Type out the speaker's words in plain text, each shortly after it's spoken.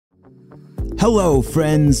Hello,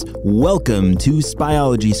 friends. Welcome to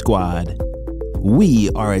Spyology Squad.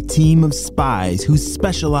 We are a team of spies who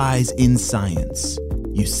specialize in science.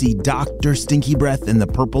 You see, Dr. Stinky Breath and the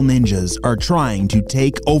Purple Ninjas are trying to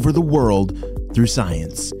take over the world through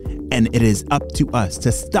science, and it is up to us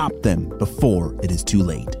to stop them before it is too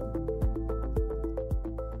late.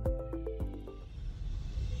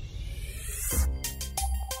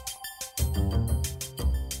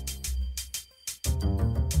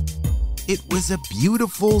 It was a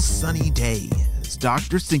beautiful sunny day as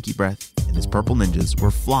Dr. Stinky Breath and his Purple Ninjas were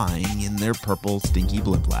flying in their purple Stinky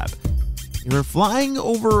Blimp Lab. They were flying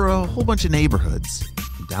over a whole bunch of neighborhoods.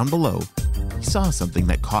 And down below, he saw something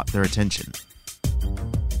that caught their attention.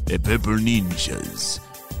 The Purple Ninjas.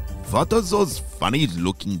 What are those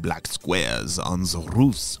funny-looking black squares on the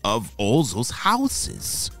roofs of all those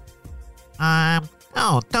houses?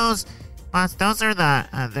 Those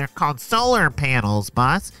are they're called solar panels,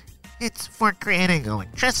 boss. It's for creating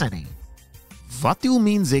electricity. What do you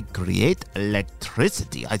mean they create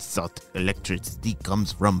electricity? I thought electricity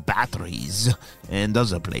comes from batteries and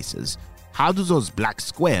other places. How do those black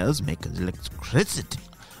squares make electricity?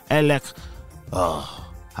 How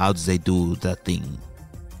do they do the thing?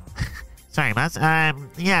 Sorry, boss.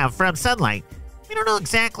 From sunlight. We don't know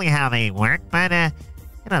exactly how they work, but it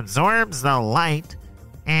absorbs the light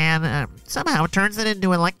and somehow turns it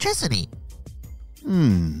into electricity.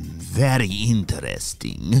 Very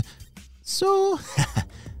interesting. So,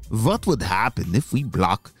 what would happen if we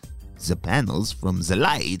block the panels from the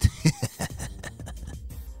light?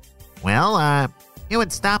 Well, it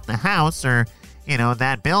would stop the house or,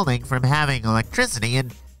 that building from having electricity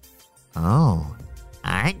and... Oh,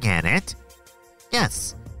 I get it.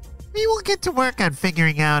 Yes, we will get to work on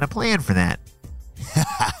figuring out a plan for that.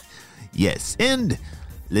 Yes, and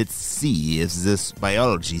let's see if this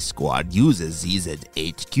biology squad uses these at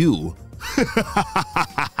HQ.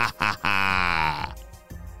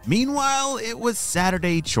 Meanwhile, it was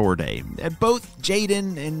Saturday chore day at both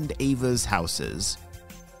Jaden and Ava's houses.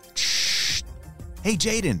 Shh. Hey,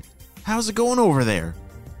 Jaden, how's it going over there?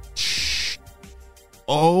 Shh.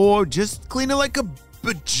 Oh, just cleaning like a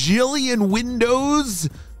bajillion windows.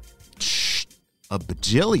 Shh. A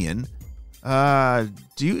bajillion?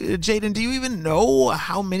 Jaden, do you even know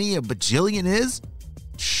how many a bajillion is?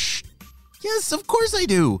 Shh. Yes, of course I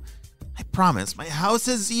do. I promise, my house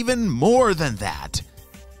is even more than that.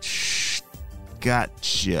 Shh.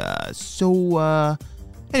 Gotcha. So,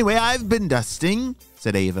 anyway, I've been dusting,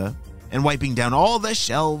 said Ava, and wiping down all the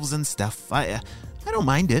shelves and stuff. I don't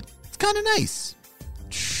mind it. It's kind of nice.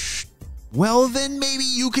 Shh. Well, then maybe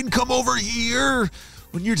you can come over here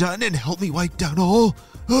when you're done and help me wipe down all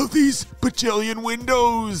of these bajillion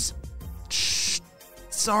windows. Shh.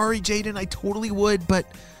 Sorry, Jaden, I totally would, but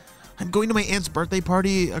I'm going to my aunt's birthday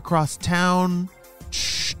party across town.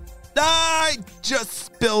 Shh. I just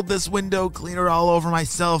spilled this window cleaner all over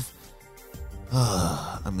myself.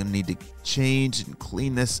 I'm going to need to change and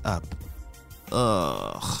clean this up.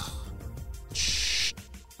 Shh.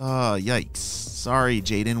 Yikes. Sorry,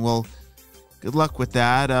 Jaden. Well, good luck with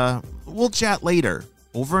that. We'll chat later.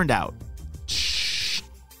 Over and out. Shh.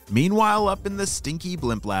 Meanwhile, up in the Stinky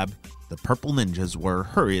Blimp Lab, the Purple Ninjas were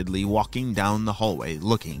hurriedly walking down the hallway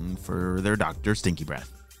looking for their Dr. Stinky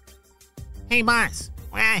Breath. Hey, boss.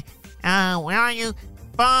 Where are you?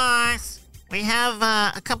 Boss, we have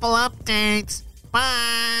a couple updates.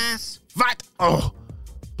 Boss. What? Oh,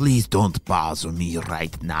 please don't bother me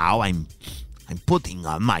right now. I'm putting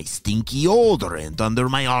on my stinky odorant under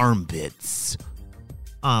my armpits.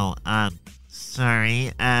 Oh,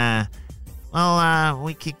 sorry.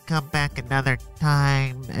 We could come back another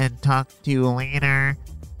time and talk to you later.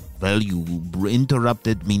 Well, you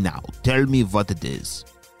interrupted me now. Tell me what it is.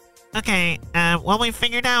 Okay, we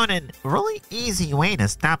figured out a really easy way to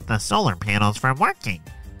stop the solar panels from working.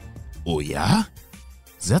 Oh, yeah?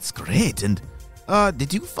 That's great. And,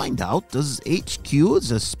 did you find out, does HQ,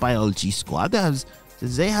 the Spyology Squad, do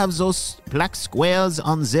they have those black squares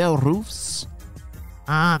on their roofs?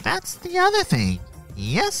 That's the other thing.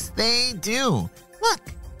 Yes, they do. Look.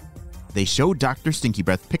 They showed Dr. Stinky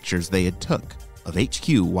Breath pictures they had took of HQ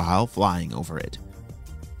while flying over it.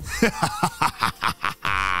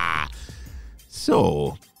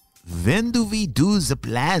 So, when do we do the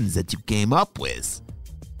plans that you came up with?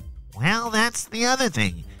 Well, that's the other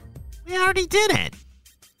thing. We already did it.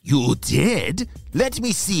 You did? Let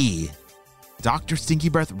me see. Dr. Stinky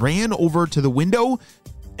Breath ran over to the window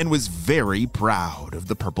and was very proud of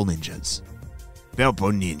the Purple Ninjas. Purple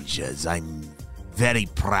Ninjas, I'm very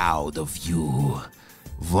proud of you.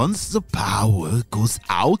 Once the power goes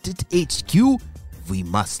out at HQ, we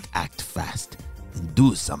must act fast and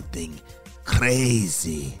do something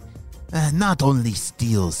crazy. Not only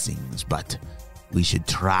steal things, but we should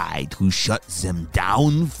try to shut them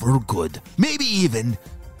down for good. Maybe even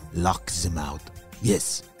lock them out.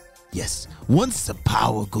 Yes. Once the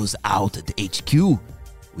power goes out at HQ,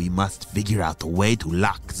 we must figure out a way to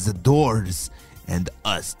lock the doors and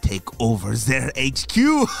us take over their HQ.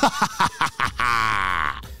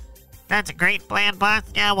 That's a great plan, boss.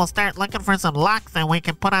 Yeah, we'll start looking for some locks that we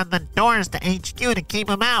can put on the doors to HQ to keep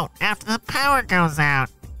them out after the power goes out.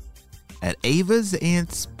 At Ava's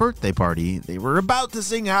aunt's birthday party, they were about to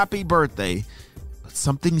sing happy birthday, but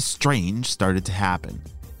something strange started to happen.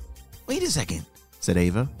 Wait a second, said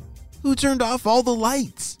Ava. Who turned off all the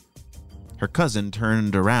lights? Her cousin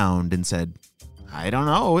turned around and said, I don't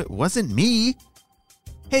know, it wasn't me.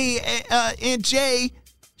 Hey, Aunt Jay,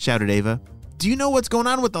 shouted Ava. Do you know what's going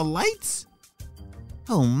on with the lights?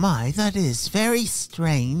 Oh my, that is very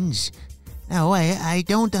strange. No, I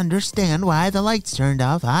don't understand why the lights turned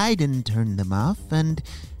off. I didn't turn them off, and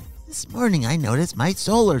this morning I noticed my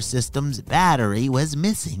solar system's battery was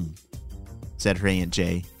missing, said her Aunt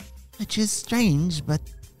Jay. Which is strange, but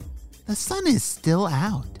the sun is still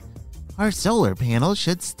out. Our solar panels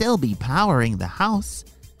should still be powering the house.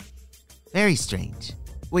 Very strange.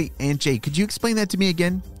 Wait, Aunt Jay, could you explain that to me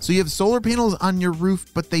again? So you have solar panels on your roof,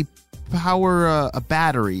 but they power a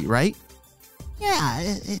battery, right? Yeah,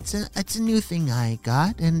 it's a new thing I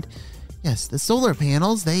got, and yes, the solar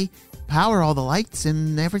panels, they power all the lights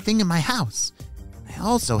and everything in my house. I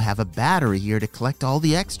also have a battery here to collect all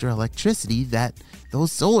the extra electricity that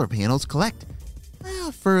those solar panels collect.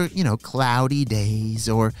 Well, for, cloudy days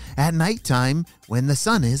or at nighttime when the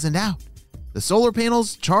sun isn't out. The solar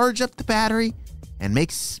panels charge up the battery and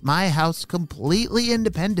makes my house completely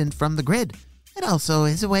independent from the grid. It also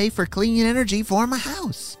is a way for clean energy for my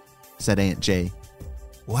house, said Aunt Jay.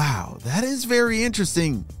 Wow, that is very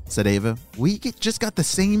interesting, said Ava. We just got the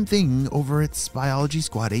same thing over at Spyology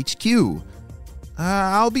Squad HQ.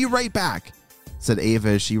 I'll be right back, said Ava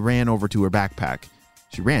as she ran over to her backpack.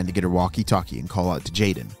 She ran to get her walkie-talkie and call out to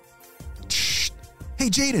Jaden. Shh! Hey,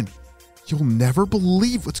 Jaden! You'll never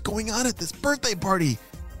believe what's going on at this birthday party.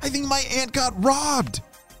 I think my aunt got robbed.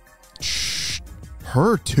 Shh!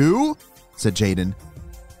 Her too? Said Jaden.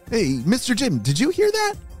 Hey, Mr. Jim, did you hear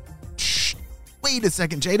that? Shh! Wait a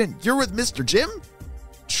second, Jaden. You're with Mr. Jim?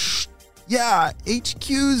 Shh! Yeah,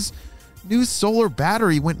 HQ's new solar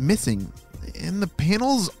battery went missing, and the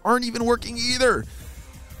panels aren't even working either.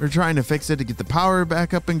 They're trying to fix it to get the power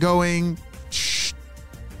back up and going. Shh!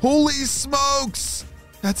 Holy smokes!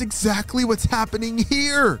 That's exactly what's happening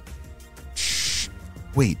here. Shh!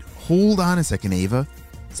 Wait, hold on a second, Ava,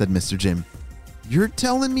 said Mr. Jim. You're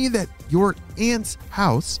telling me that your aunt's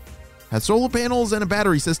house has solar panels and a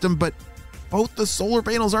battery system, but both the solar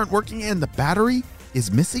panels aren't working and the battery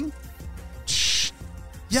is missing? Shh!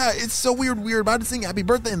 Yeah, it's so weird. We were about to sing happy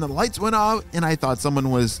birthday and the lights went out, and I thought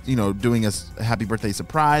someone was, doing a happy birthday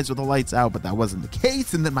surprise with the lights out, but that wasn't the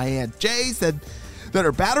case. And then my Aunt Jay said that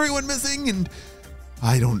her battery went missing, and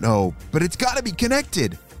I don't know, but it's got to be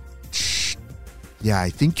connected. Shh! Yeah, I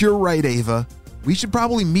think you're right, Ava. We should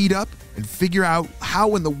probably meet up and figure out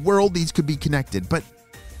how in the world these could be connected, but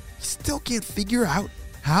we still can't figure out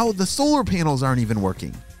how the solar panels aren't even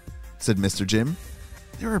working, said Mr. Jim.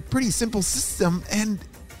 They're a pretty simple system, and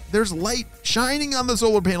there's light shining on the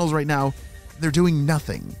solar panels right now. They're doing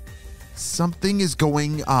nothing. Something is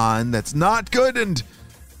going on that's not good, and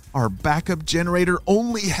our backup generator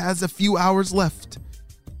only has a few hours left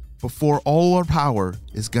before all our power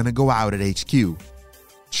is going to go out at HQ.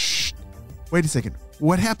 Shh! Wait a second.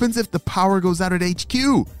 What happens if the power goes out at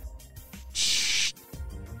HQ? Shh!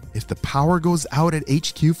 If the power goes out at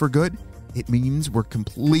HQ for good, it means we're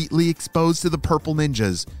completely exposed to the purple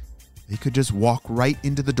ninjas. They could just walk right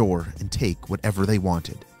into the door and take whatever they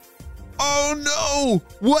wanted. Oh no!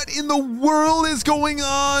 What in the world is going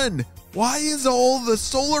on? Why is all the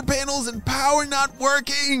solar panels and power not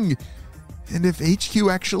working? And if HQ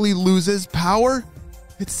actually loses power,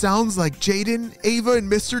 it sounds like Jaden, Ava,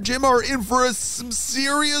 and Mr. Jim are in for some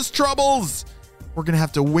serious troubles. We're going to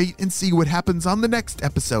have to wait and see what happens on the next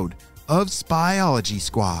episode of Spyology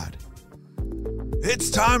Squad.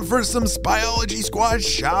 It's time for some Spyology Squad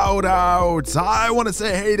shout-outs. I want to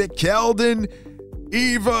say hey to Keldon,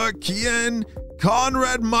 Eva, Kian,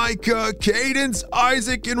 Conrad, Micah, Cadence,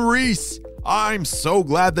 Isaac, and Reese. I'm so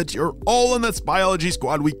glad that you're all in the Spyology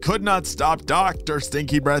Squad. We could not stop Dr.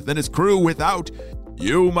 Stinky Breath and his crew without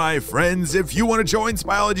you, my friends. If you want to join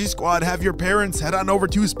Spyology Squad, have your parents head on over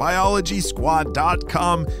to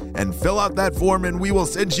spyologysquad.com and fill out that form, and we will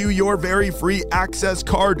send you your very free access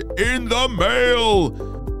card in the mail.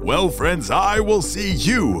 Well, friends, I will see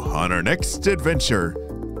you on our next adventure.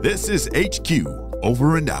 This is HQ,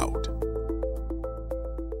 over and out.